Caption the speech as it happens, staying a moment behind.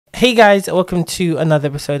Hey guys, welcome to another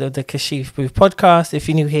episode of the Kashif Booth podcast. If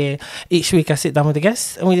you're new here, each week I sit down with the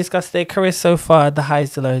guests and we discuss their careers so far, the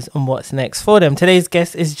highs, the lows, and what's next for them. Today's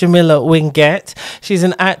guest is Jamila Wingett. She's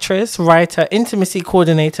an actress, writer, intimacy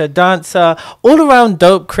coordinator, dancer, all-around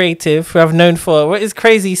dope creative who I've known for, what is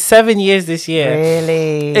crazy, 7 years this year.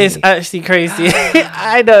 Really? It's actually crazy.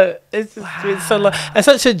 I know. It's just been so long. And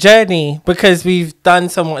such a journey because we've done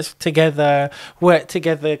so much together, worked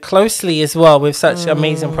together closely as well with such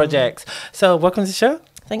amazing projects. So welcome to the show.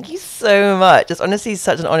 Thank you so much. It's honestly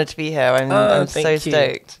such an honor to be here. I'm so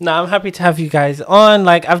stoked. No, I'm happy to have you guys on.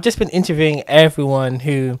 Like, I've just been interviewing everyone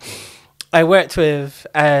who I worked with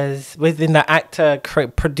as within the actor,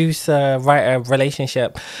 producer, writer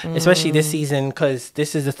relationship, especially this season because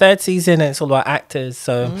this is the third season and it's all about actors.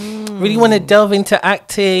 So really want to delve into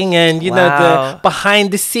acting and, you know, the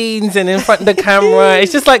behind the scenes and in front of the camera.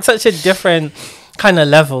 It's just like such a different kind of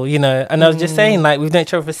level, you know. And I was just saying, like, we've known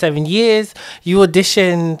each other for 7 years. You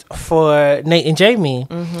auditioned for Nate and Jamie,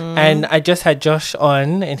 and I just had Josh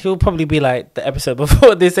on, and he'll probably be like the episode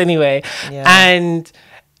before this anyway. Yeah. And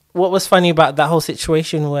what was funny about that whole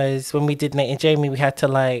situation was when we did Nate and Jamie, we had to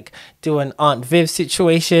like do an Aunt Viv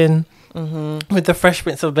situation with the Fresh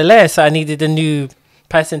Prince of Bel-Air. So I needed a new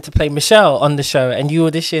person to play Michelle on the show, and you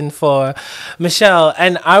auditioned for Michelle.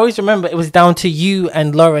 And I always remember it was down to you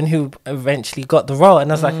and Lauren who eventually got the role.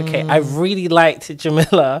 And I was like, okay, I really liked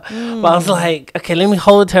Jamila, but I was like, okay, let me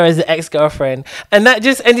hold her as an ex-girlfriend. And that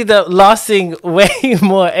just ended up lasting way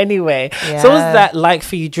more anyway. Yeah. So what was that like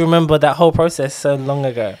for you? Do you remember that whole process so long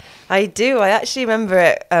ago? I do. I actually remember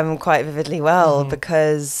it quite vividly well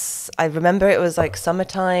because I remember it was like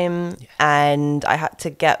summertime and I had to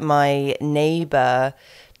get my neighbor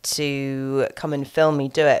to come and film me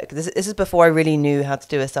do it. This is before I really knew how to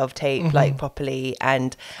do a self-tape like properly,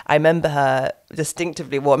 and I remember her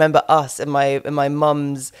distinctively. Well, I remember us in my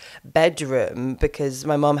mum's bedroom because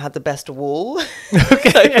my mum had the best wall for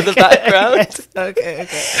the background. Yes. Okay.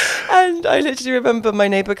 And I literally remember my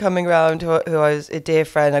neighbour coming around, who I was a dear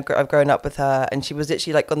friend. I've grown up with her, and she was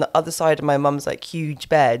literally like on the other side of my mum's like huge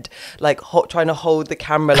bed, like trying to hold the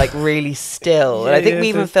camera like really still. And I think we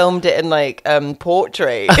even filmed it in like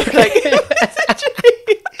portrait. Like,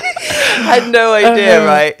 I had no idea,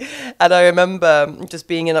 right? And I remember just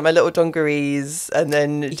being in like my little dungarees and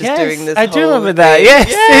then just doing this. I do remember thing. that.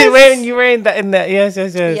 Yes. When you were in that Yes.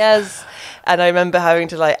 Yes. And I remember having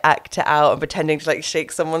to like act it out and pretending to like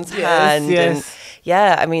shake someone's hand. Yes. And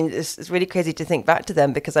yeah, I mean, it's really crazy to think back to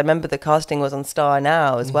them because I remember the casting was on Star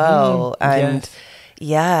Now as well. And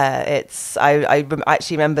yeah, I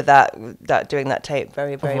actually remember that doing that tape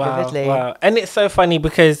very, very vividly. Wow. And it's so funny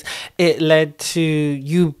because it led to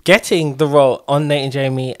you getting the role on Nate and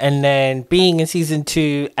Jamie and then being in season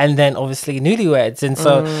 2 and then obviously Newlyweds. And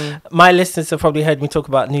so my listeners have probably heard me talk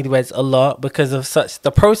about Newlyweds a lot because of such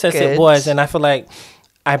the process it was. And I feel like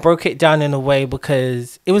I broke it down in a way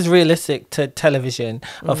because it was realistic to television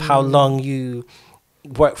of how long you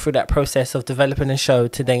work through that process of developing a show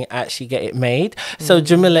to then actually get it made. So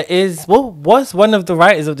Jamila was one of the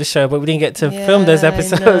writers of the show, but we didn't get to film those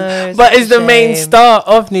episodes. But is the main star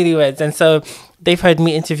of Newlyweds, and so they've heard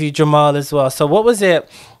me interview Jamal as well. So what was it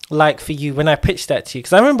like for you when I pitched that to you?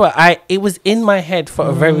 Because I remember it was in my head for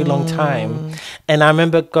a very long time, and I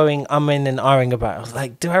remember going umming and ahhing about it. I was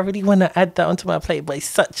like, do I really want to add that onto my plate?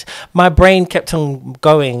 But my brain kept on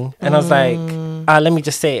going, and I was like, let me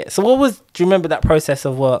just say it. So do you remember that process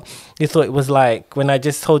of what you thought it was like when I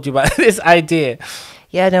just told you about this idea?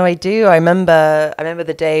 Yeah, no, I do. I remember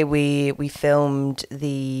the day we filmed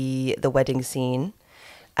the wedding scene,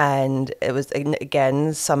 and it was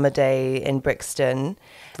again summer day in Brixton.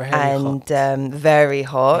 Very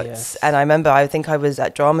hot. Yes. And I remember I think I was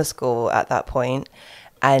at drama school at that point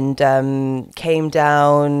and came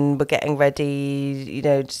down, we're getting ready, you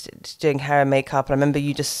know, just doing hair and makeup. And I remember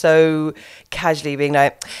you just so casually being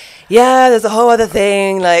like, yeah, there's a whole other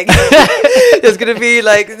thing, like there's gonna be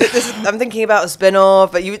like this, I'm thinking about a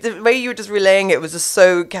spin-off, but the way you were just relaying it was just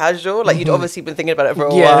so casual, like you'd obviously been thinking about it for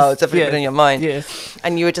a while. It's definitely been in your mind.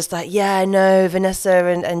 And you were just like, yeah, no, Vanessa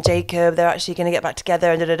and Jacob, they're actually gonna get back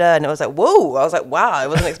together and and it was like, whoa, I was like, wow, I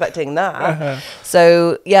wasn't expecting that.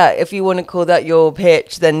 So yeah, if you want to call that your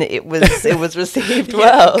pitch, then it was received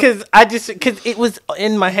well. Because it was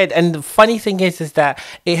in my head, and the funny thing is that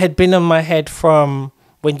it had been in my head from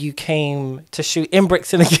when you came to shoot in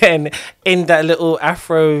Brixton again in that little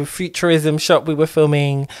Afro-futurism shop we were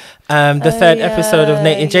filming the third episode of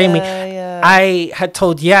Nate and Jamie. I had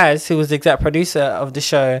told Yaz, who was the exec producer of the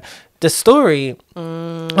show, the story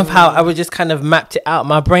of how I would just kind of mapped it out.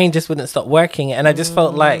 My brain just wouldn't stop working. And I just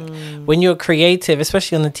felt like when you're creative,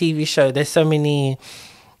 especially on the TV show, there's so many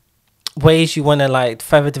ways you want to like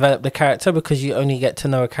further develop the character, because you only get to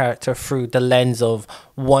know a character through the lens of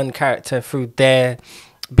one character, through their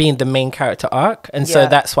being the main character arc, and so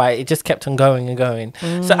that's why it just kept on going and going.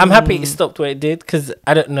 So I'm happy it stopped where it did, because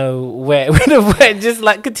I don't know where it would have went, just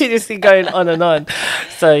like continuously going on and on.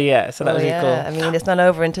 So that was really cool. I mean, it's not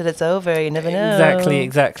over until it's over. You never know.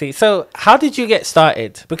 Exactly. So how did you get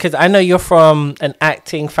started? Because I know you're from an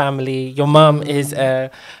acting family. Your mum is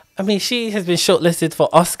she has been shortlisted for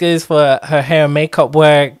Oscars for her hair and makeup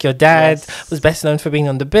work. Your dad was best known for being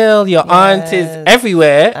on The Bill. Your aunt is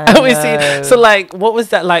everywhere. So, like, what was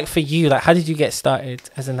that like for you? Like, how did you get started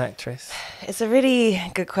as an actress? It's a really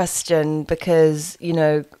good question, because, you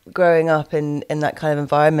know, growing up in that kind of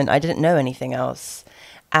environment, I didn't know anything else.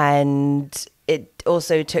 And it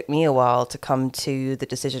also took me a while to come to the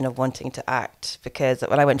decision of wanting to act, because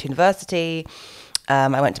when I went to university,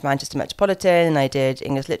 I went to Manchester Metropolitan and I did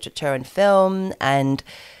English literature and film. And,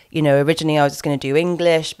 you know, originally I was just going to do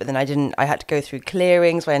English, but then I had to go through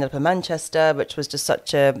clearings, so I ended up in Manchester, which was just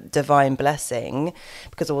such a divine blessing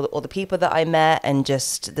because of all the people that I met and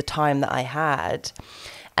just the time that I had.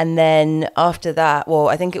 And then after that, well,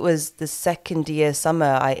 I think it was the second year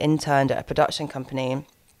summer, I interned at a production company.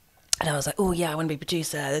 And I was like, oh, yeah, I want to be a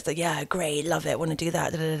producer. It's like, yeah, great, love it, want to do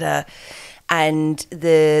that, And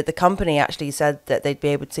the company actually said that they'd be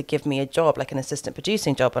able to give me a job, like an assistant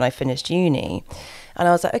producing job, when I finished uni. And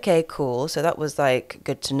I was like, okay, cool. So that was like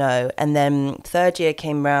good to know. And then third year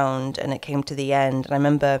came round and it came to the end. And I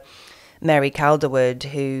remember Mary Calderwood,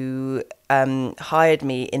 who hired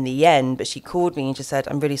me in the end, but she called me and she said,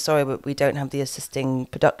 I'm really sorry, but we don't have the assisting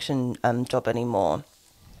production job anymore.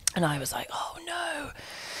 And I was like, oh, no.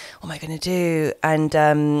 What am I going to do? And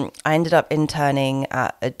I ended up interning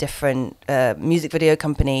at a different music video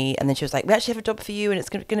company. And then she was like, we actually have a job for you and it's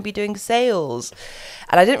going to be doing sales.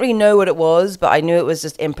 And I didn't really know what it was, but I knew it was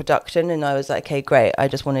just in production. And I was like, okay, great. I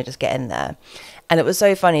just want to just get in there. And it was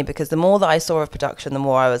so funny because the more that I saw of production, the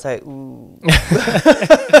more I was like, ooh.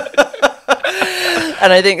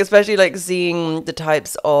 And I think especially like seeing the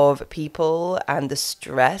types of people and the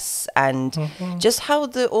stress and just how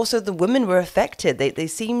the women were affected. They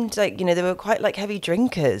seemed like, you know, they were quite like heavy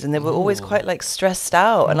drinkers and they were always quite like stressed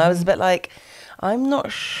out. And I was a bit like, I'm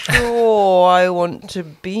not sure I want to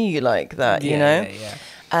be like that, you know?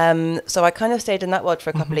 So I kind of stayed in that world for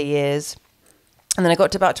a couple of years. And then I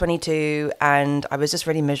got to about 22 and I was just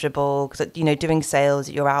really miserable because, you know, doing sales,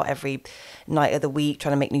 you're out every night of the week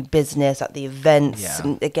trying to make new business at the events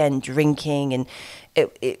and again, drinking. And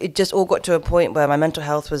it just all got to a point where my mental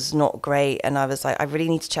health was not great. And I was like, I really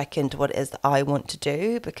need to check into what it is that I want to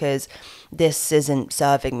do because this isn't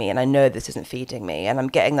serving me. And I know this isn't feeding me. And I'm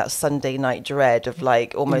getting that Sunday night dread of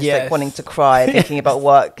like almost like wanting to cry, thinking about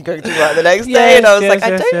work, going to work the next day. And I was like,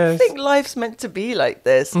 I don't think life's meant to be like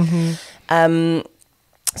this.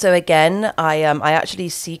 So again, I actually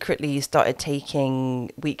secretly started taking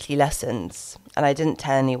weekly lessons and I didn't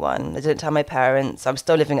tell anyone. I didn't tell my parents. I was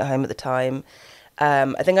still living at home at the time.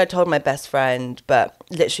 I think I told my best friend, but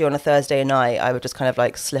literally on a Thursday night, I would just kind of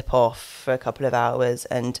like slip off for a couple of hours.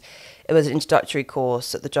 And it was an introductory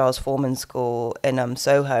course at the Giles Foreman School in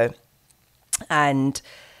Soho. And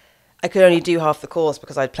I could only do half the course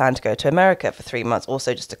because I'd planned to go to America for 3 months,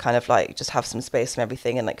 also just to kind of like just have some space from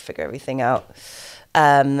everything and like figure everything out.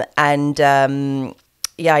 I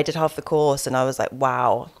did half the course and I was like,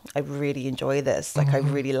 wow, I really enjoy this. Like, I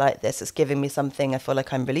really like this. It's giving me something. I feel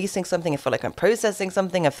like I'm releasing something. I feel like I'm processing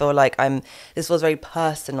something. I feel like this was very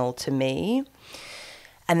personal to me.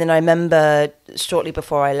 And then I remember shortly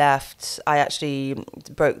before I left, I actually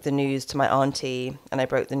broke the news to my auntie and I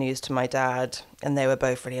broke the news to my dad. And they were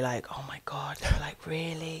both really like, oh my God. They were like,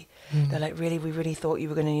 really? They're like, really? We really thought you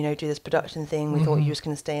were going to, you know, do this production thing. We thought you were just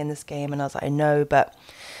going to stay in this game. And I was like, I know, but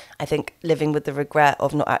I think living with the regret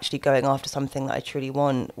of not actually going after something that I truly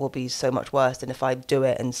want will be so much worse than if I do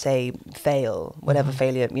it and say fail, whatever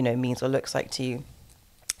failure, you know, means or looks like to you.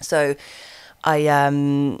 So I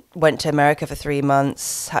went to America for 3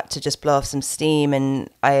 months, had to just blow off some steam, and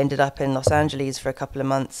I ended up in Los Angeles for a couple of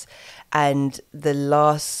months. And the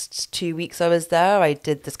last 2 weeks I was there, I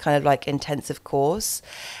did this kind of like intensive course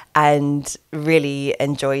and really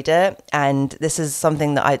enjoyed it. And this is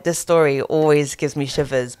something that this story always gives me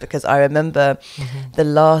shivers because I remember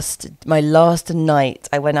my last night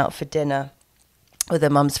I went out for dinner with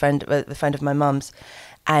a friend of my mum's,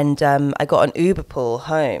 and I got an Uber pool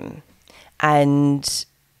home. And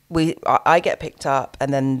I get picked up,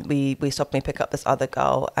 and then we stop and pick up this other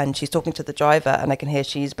girl, and she's talking to the driver, and I can hear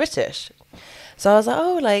she's British. So I was like,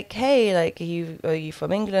 oh, like, hey, like, are you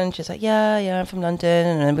from England? She's like, yeah, I'm from London.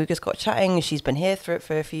 And then we just got chatting. She's been here for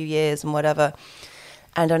a few years and whatever.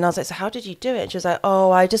 And I was like, so how did you do it? And she was like,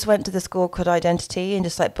 oh, I just went to the school called Identity and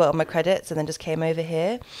just like put on my credits and then just came over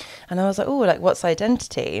here. And I was like, oh, like what's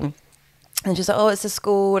Identity? And she's like, oh, it's a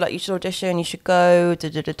school, like you should audition, you should go, da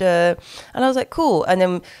da da da. And I was like, cool. And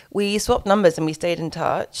then we swapped numbers and we stayed in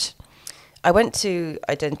touch. I went to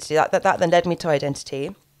Identity. That then led me to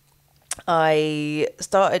Identity. I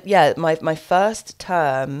started, my first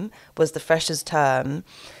term was the freshers term.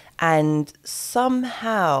 And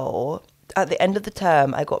somehow at the end of the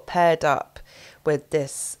term, I got paired up with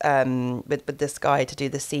this with this guy to do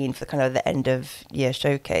the scene for kind of the end of year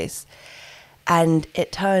showcase. And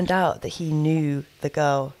it turned out that he knew the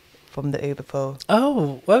girl from the Uber pool.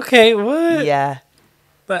 Oh, okay. What? Yeah.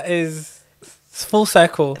 That is full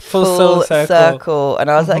circle. Full circle.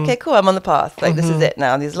 And I was like, okay, cool. I'm on the path. Like, this is it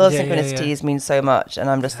now. These little synchronicities mean so much.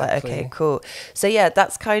 And I'm just like, okay, cool. So, yeah,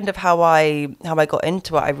 that's kind of how I got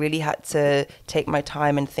into it. I really had to take my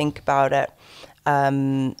time and think about it.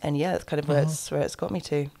 And, yeah, that's kind of where it's got me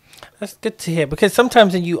to. That's good to hear, because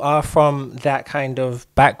sometimes when you are from that kind of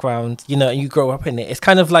background, you know, and you grow up in it, it's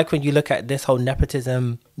kind of like when you look at this whole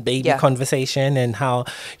nepotism baby conversation and how,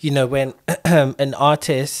 you know, when an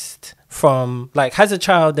artist from like has a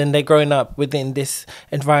child and they're growing up within this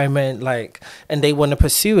environment, like, and they want to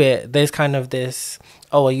pursue it, there's kind of this,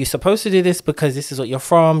 oh, are you supposed to do this because this is what you're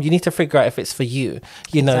from? You need to figure out if it's for you,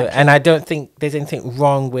 you know. And I don't think there's anything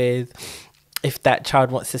wrong with if that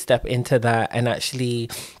child wants to step into that and actually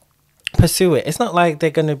pursue it. It's not like they're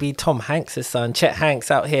going to be Tom Hanks' son, Chet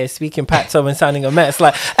Hanks, out here speaking Pato and sounding a mess.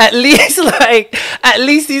 Like at least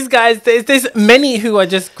these guys, there's many who are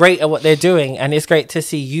just great at what they're doing, and it's great to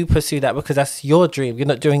see you pursue that because that's your dream. You're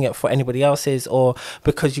not doing it for anybody else's or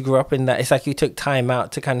because you grew up in that. It's like you took time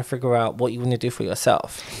out to kind of figure out what you want to do for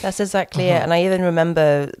yourself. That's exactly it. And I even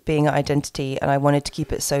remember being at Identity and I wanted to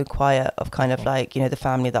keep it so quiet of kind of like, you know, the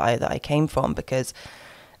family that I came from, because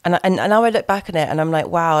And now I look back on it and I'm like,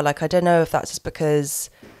 wow, like, I don't know if that's just because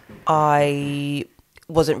I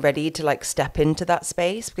wasn't ready to like step into that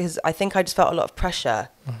space, because I think I just felt a lot of pressure.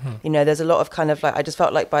 You know, there's a lot of kind of like, I just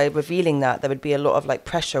felt like by revealing that there would be a lot of like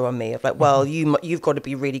pressure on me of like, well, you've got to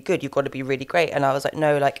be really good. You've got to be really great. And I was like,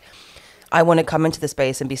 no, like, I want to come into the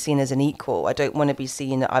space and be seen as an equal. I don't want to be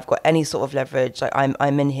seen that I've got any sort of leverage. Like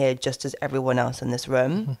I'm in here just as everyone else in this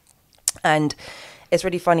room. And it's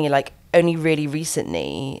really funny, like only really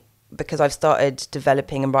recently, because I've started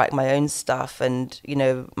developing and writing my own stuff, and you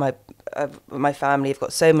know, my family have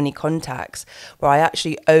got so many contacts where I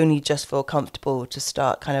actually only just feel comfortable to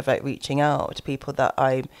start kind of like reaching out to people that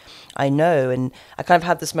I know. And I kind of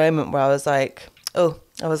had this moment where I was like,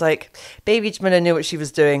 baby Jamila knew what she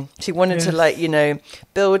was doing. She wanted to like, you know,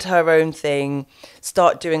 build her own thing,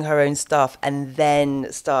 start doing her own stuff, and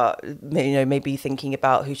then start, you know, maybe thinking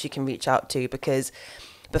about who she can reach out to, because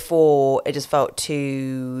before it just felt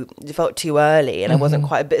too early, and I wasn't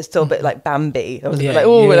quite still a bit like Bambi. I was like,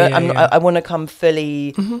 I want to come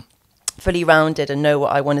fully rounded and know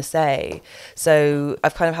what I want to say. So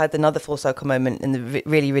I've kind of had another full circle moment in the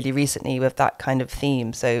really, really recently with that kind of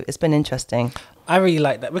theme. So it's been interesting. I really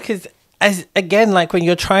like that, because as again, like when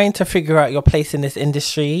you're trying to figure out your place in this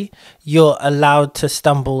industry, you're allowed to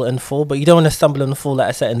stumble and fall, but you don't want to stumble and fall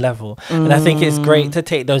at a certain level. And I think it's great to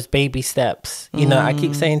take those baby steps. You know, I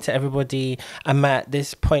keep saying to everybody, I'm at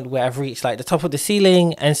this point where I've reached like the top of the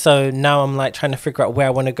ceiling, and so now I'm like trying to figure out where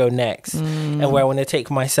I want to go next and where I want to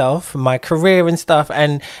take myself, my career and stuff.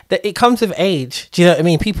 And it comes with age. Do you know what I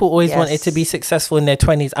mean? People always want it to be successful in their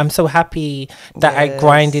 20s. I'm so happy that I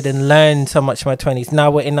grinded and learned so much in my 20s.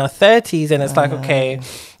 Now we're in our 30s, and it's like, okay,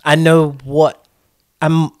 I know what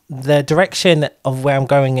the direction of where I'm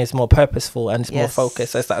going is more purposeful and it's more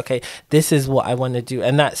focused. So it's like, okay, this is what I want to do.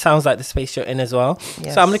 And that sounds like the space you're in as well.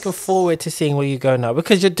 So I'm looking forward to seeing where you go now,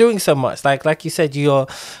 because you're doing so much. Like you said, you're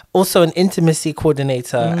also an intimacy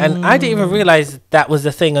coordinator. And I didn't even realize that was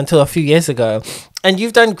the thing until a few years ago. And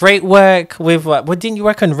you've done great work with what didn't you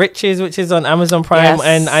work on Riches, which is on Amazon Prime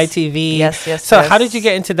and ITV? Yes. So how did you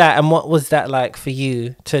get into that, and what was that like for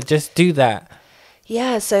you to just do that?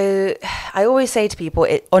 Yeah, so I always say to people,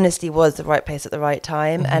 it honestly was the right place at the right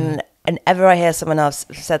time. And whenever I hear someone else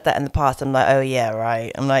said that in the past, I'm like, oh yeah, right.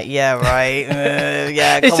 I'm like, yeah, right.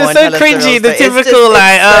 Yeah, it's just so cringy, the typical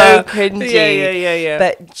like, so cringy. Yeah.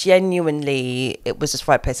 But genuinely, it was just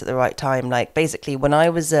right place at the right time. Like basically, when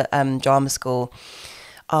I was at drama school,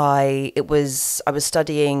 I was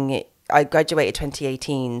studying. I graduated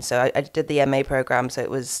 2018, so I did the MA program. So it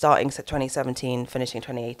was starting 2017, finishing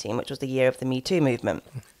 2018, which was the year of the Me Too movement.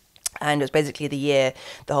 And it was basically the year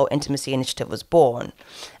the whole intimacy initiative was born.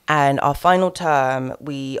 And our final term,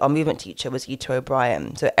 our movement teacher was Ita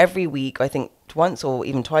O'Brien. So every week, I think once or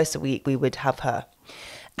even twice a week, we would have her.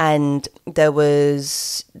 And there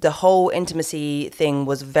was the whole intimacy thing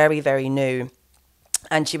was very, very new.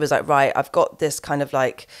 And she was like, right, I've got this kind of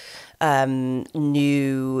like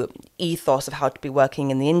new ethos of how to be working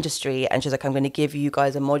in the industry. And she's like, I'm going to give you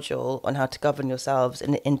guys a module on how to govern yourselves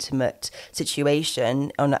in an intimate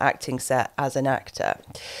situation on an acting set as an actor.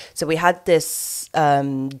 So we had this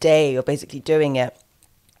day of basically doing it.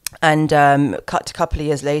 And cut a couple of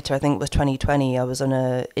years later, I think it was 2020, I was on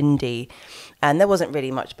a indie. And there wasn't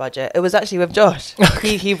really much budget. It was actually with Josh.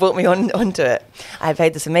 Okay. He brought me onto it. I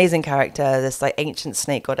played this amazing character, this like ancient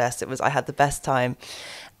snake goddess. I had the best time.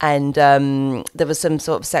 And there was some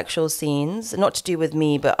sort of sexual scenes, not to do with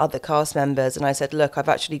me, but other cast members. And I said, look, I've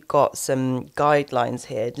actually got some guidelines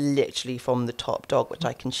here, literally from the top dog, which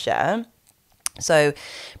I can share. So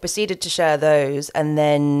proceeded to share those, and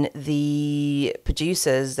then the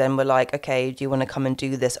producers then were like, okay, do you want to come and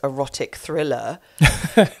do this erotic thriller?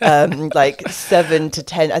 Like 7 to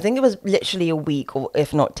 10, I think it was literally a week, or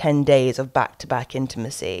if not 10 days of back-to-back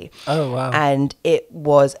intimacy. Oh, wow. And it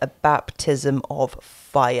was a baptism of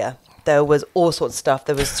fire. There was all sorts of stuff.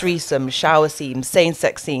 There was threesome, shower scenes,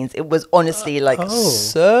 same-sex scenes. It was honestly like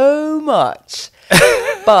so much.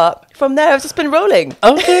 But from there, I've just been rolling.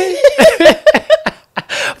 Okay.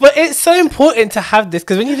 But it's so important to have this,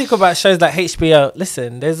 because when you think about shows like HBO,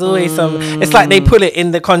 listen, there's always it's like they put it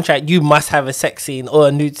in the contract, you must have a sex scene or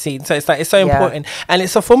a nude scene. So it's like, it's so important. And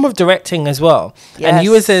it's a form of directing as well. Yes. And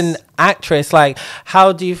you as an actress, like,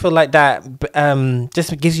 how do you feel like that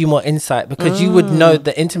just gives you more insight? Because you would know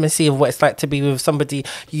the intimacy of what it's like to be with somebody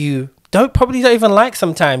you probably don't even like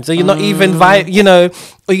sometimes, or you're not even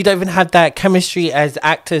or you don't even have that chemistry as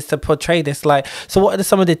actors to portray this. Like, so what are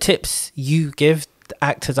some of the tips you give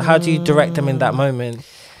actors, or how do you direct them in that moment?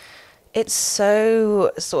 It's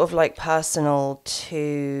so sort of like personal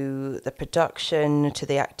to the production, to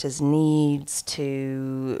the actor's needs,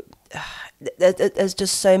 to there's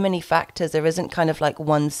just so many factors. There isn't kind of like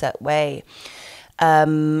one set way.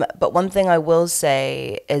 But one thing I will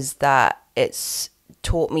say is that it's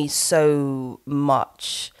taught me so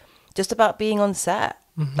much just about being on set.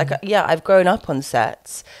 Like, yeah, I've grown up on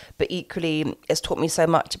sets, but equally it's taught me so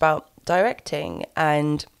much about directing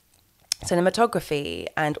and cinematography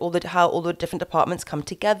and how all the different departments come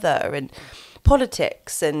together, and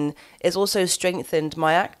politics, and it's also strengthened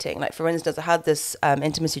my acting. Like, for instance, I had this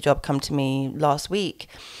intimacy job come to me last week,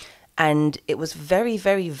 and it was very,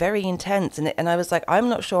 very, very intense, and I was like, I'm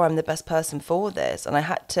not sure I'm the best person for this, and I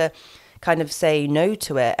had to kind of say no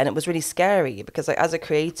to it. And it was really scary because, like, as a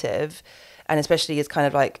creative, and especially as kind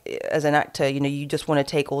of like as an actor, you just want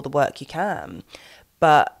to take all the work you can,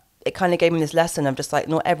 but it kind of gave me this lesson of just like,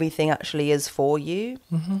 not everything actually is for you.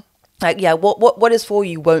 Like, yeah, what is for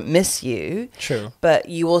you won't miss you. True. But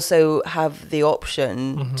you also have the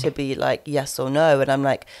option to be like yes or no. And I'm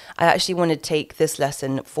like, I actually want to take this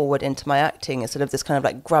lesson forward into my acting instead of this kind of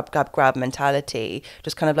like grab mentality.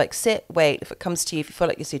 Just kind of like sit, wait. If it comes to you, if you feel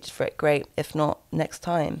like you're suited for it, great. If not, next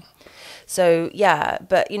time. So yeah,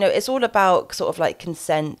 but it's all about sort of like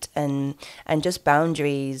consent and just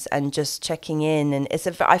boundaries and just checking in. And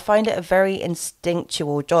I find it a very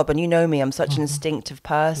instinctual job. And you know me, I'm such an instinctive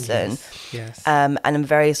person. Yes. And I'm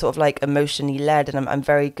very sort of like emotionally led, and I'm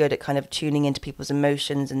very good at kind of tuning into people's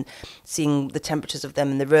emotions and seeing the temperatures of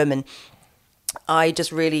them in the room. And I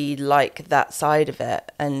just really like that side of it,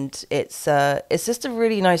 and it's just a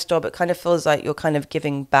really nice job. It kind of feels like you're kind of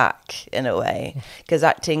giving back in a way, because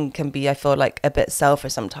acting can be, I feel like, a bit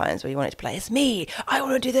selfish sometimes, where you want it to be like, it's me, I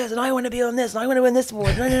want to do this, and I want to be on this, and I want to win this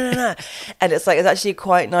award, no. And it's like, it's actually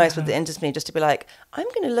quite nice with the industry just to be like, I'm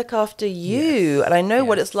going to look after you, and I know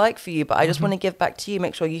what it's like for you, but I just want to give back to you,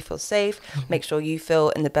 make sure you feel safe, make sure you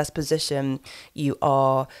feel in the best position you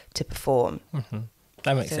are to perform.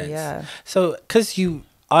 That makes sense. Yeah. So, because you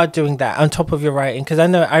are doing that on top of your writing, because I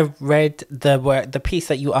know I read the piece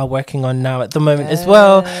that you are working on now at the moment as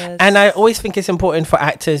well, and I always think it's important for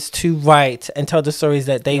actors to write and tell the stories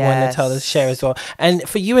that they want to tell, share as well. And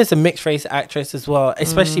for you as a mixed race actress as well,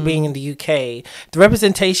 especially being in the UK, the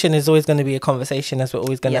representation is always going to be a conversation, as we're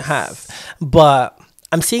always going to have. But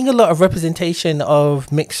I'm seeing a lot of representation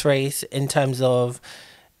of mixed race in terms of,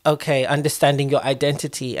 okay, understanding your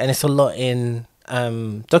identity, and it's a lot in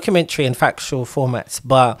documentary and factual formats,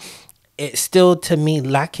 but it's still, to me,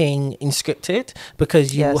 lacking in scripted,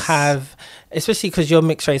 because you have, especially because you're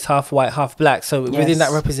mixed race, half white, half black, so within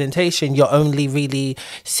that representation you're only really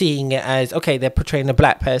seeing it as, okay, they're portraying a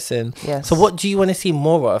black person. So what do you want to see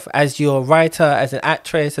more of as your writer, as an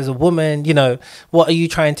actress, as a woman? What are you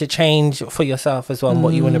trying to change for yourself as well, and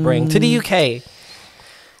what you want to bring to the UK?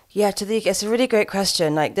 Yeah, it's a really great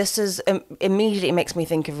question. Like, this is immediately makes me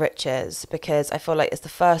think of Riches, because I feel like it's the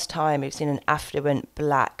first time we've seen an affluent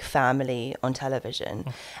black family on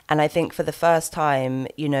television. And I think for the first time,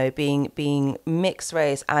 you know, being mixed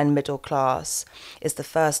race and middle class is the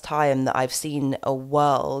first time that I've seen a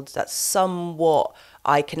world that's somewhat,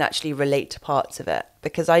 I can actually relate to parts of it,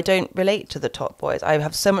 because I don't relate to the Top Boys. I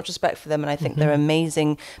have so much respect for them, and I think they're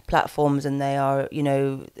amazing platforms, and they are, you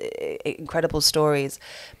know, incredible stories.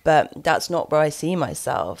 But that's not where I see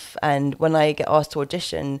myself. And when I get asked to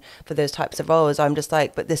audition for those types of roles, I'm just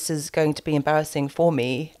like, but this is going to be embarrassing for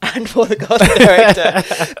me and for the casting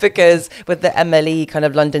director, because with the MLE kind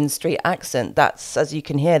of London street accent, that's, as you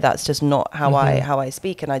can hear, that's just not how I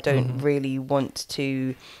speak, and I don't really want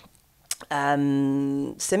to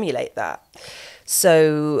simulate that.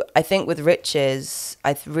 So I think with Riches,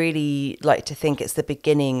 I really like to think it's the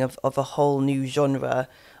beginning of a whole new genre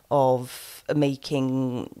of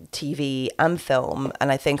making TV and film.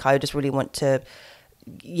 And I think I just really want to,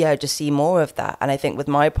 just see more of that. And I think with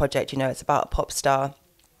my project, you know, it's about a pop star,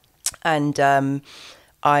 and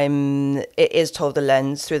it is told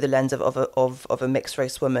through the lens of a mixed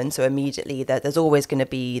race woman. So immediately there's always going to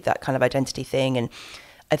be that kind of identity thing. And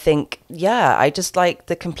I think, I just like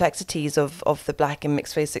the complexities of the black and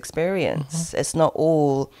mixed race experience. It's not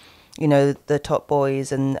all, you know, the Top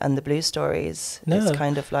Boys and the blue stories. No. It's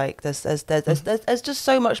kind of like there's just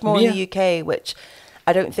so much more in the UK, which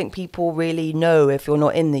I don't think people really know if you're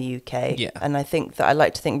not in the UK. Yeah. And I think that I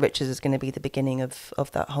like to think Riches is going to be the beginning of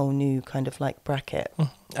that whole new kind of like bracket.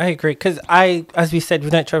 I agree, because as we said,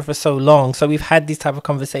 we've known each other for so long, so we've had these type of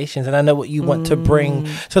conversations, and I know what you want to bring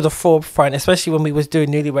to the forefront, especially when we was doing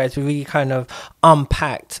Newlyweds. We really kind of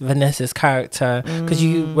unpacked Vanessa's character, because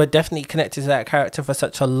you were definitely connected to that character for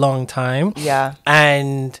such a long time. Yeah.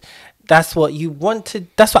 And that's what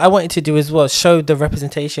I wanted to do as well, show the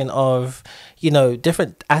representation of, you know,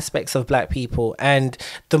 different aspects of black people. And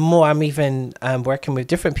the more I'm even working with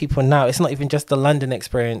different people now, it's not even just the London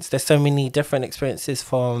experience. There's so many different experiences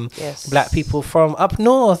from black people from up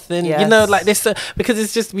north, and you know, like this, because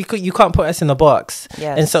it's just you can't put us in a box.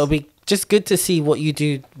 And so it'll be just good to see what you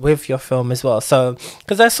do with your film as well. So,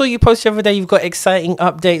 because I saw you post the other day, you've got exciting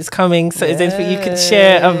updates coming. So is there anything you can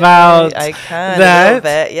share about I can that? A little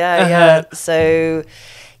bit, yeah. So,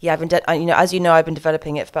 I've been, as you know, I've been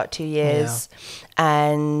developing it for about 2 years,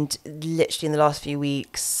 and literally in the last few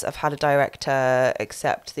weeks, I've had a director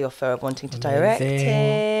accept the offer of wanting to direct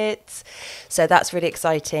it. So that's really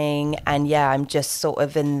exciting, and I'm just sort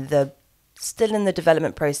of still in the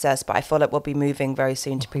development process, but I feel like we'll be moving very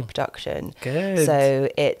soon to pre-production. Good. So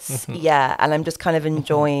it's and I'm just kind of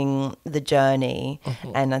enjoying the journey,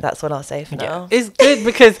 and that's what I'll say for now. It's good,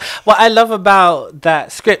 because what I love about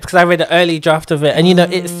that script, because I read an early draft of it, and you know,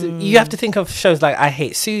 it's you have to think of shows like I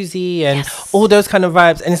Hate Susie and all those kind of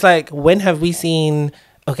vibes, and it's like, when have we seen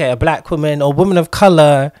a black woman or woman of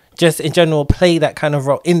color just in general play that kind of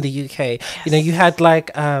role in the UK? You know, you had like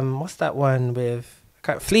what's that one with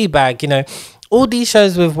Fleabag, you know, all these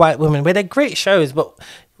shows with white women where they're great shows, but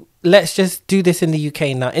let's just do this in the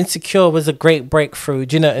UK now. Insecure was a great breakthrough,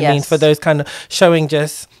 do you know what I mean, for those kind of showing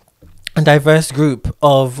just a diverse group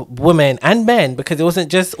of women and men, because it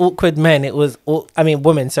wasn't just awkward men, it was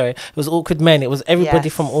women, sorry, it was awkward men, it was everybody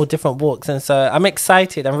from all different walks. And so I'm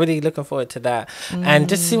excited, I'm really looking forward to that, and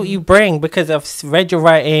just see what you bring, because I've read your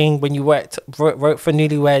writing when you wrote for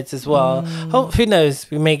Newlyweds as well. Who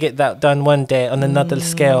knows, we may get that done one day on another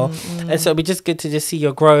scale, and so it'll be just good to just see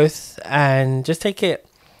your growth and just take it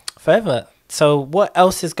further. So what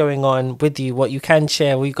else is going on with you, what you can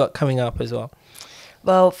share, what you got coming up as well?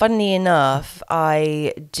 Well, funnily enough,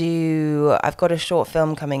 I've got a short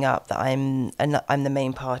film coming up that I'm the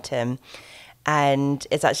main part in, and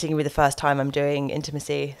it's actually gonna be the first time I'm doing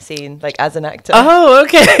intimacy scene, like, as an actor. Oh,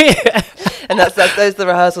 okay. And those are the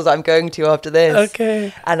rehearsals I'm going to after this.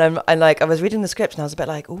 Okay. And I was reading the script, and I was a bit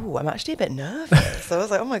like, ooh, I'm actually a bit nervous. So I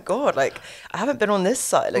was like, oh my God, like, I haven't been on this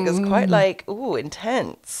side. Like, it's quite like, ooh,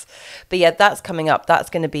 intense. But that's coming up. That's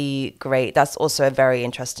going to be great. That's also a very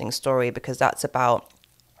interesting story, because that's about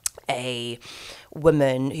a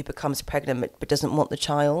woman who becomes pregnant but doesn't want the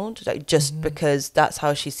child, like, just because that's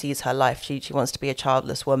how she sees her life. She wants to be a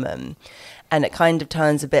childless woman, and it kind of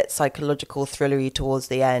turns a bit psychological, thrillery towards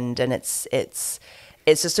the end, and it's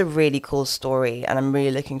just a really cool story, and I'm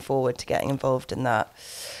really looking forward to getting involved in that.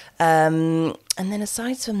 And then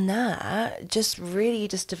aside from that, just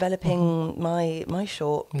developing my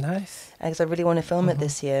short. Nice. Because I really want to film it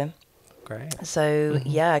this year. Great. So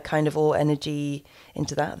yeah, kind of all energy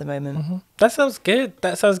into that at the moment. That sounds good.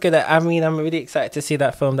 I mean, I'm really excited to see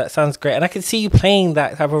that film. That sounds great. And I can see you playing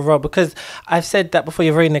that type of role, because I've said that before,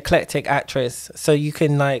 you're a very eclectic actress. So you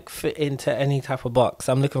can like fit into any type of box.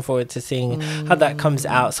 I'm looking forward to seeing how that comes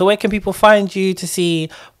out. So where can people find you to see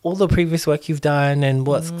all the previous work you've done and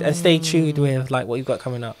and stay tuned with like what you've got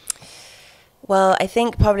coming up? Well, I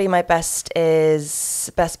think probably my best place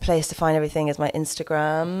to find everything is my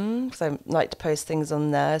Instagram, because I like to post things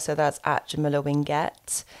on there. So that's at Jamila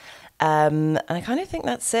Wingett. And I kind of think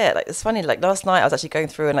that's it. Like, it's funny, like last night I was actually going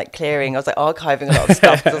through and like clearing, I was like archiving a lot of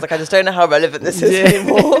stuff, because I was like, I just don't know how relevant this is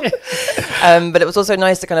anymore. But it was also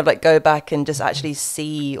nice to kind of like go back and just actually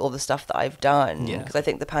see all the stuff that I've done, because I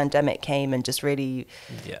think the pandemic came and just really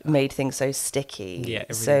made things so sticky. Really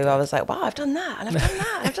so did. I was like, wow, I've done that, and I've done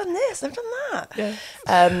that, I've done this, I've done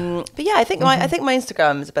that. But yeah, I think my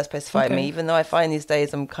Instagram is the best place to find me, even though I find these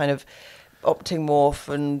days I'm kind of opting more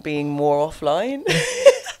and being more offline.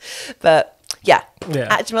 But yeah,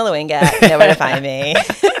 at Jamila Wingett, you know where to find me.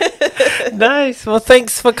 Nice. Well,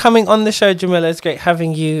 thanks for coming on the show, Jamila. It's great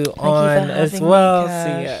having you on as well. So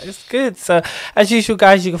yeah, it's good. So as usual,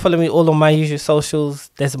 guys, you can follow me all on my usual socials.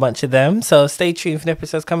 There's a bunch of them. So stay tuned for the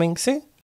episodes coming soon.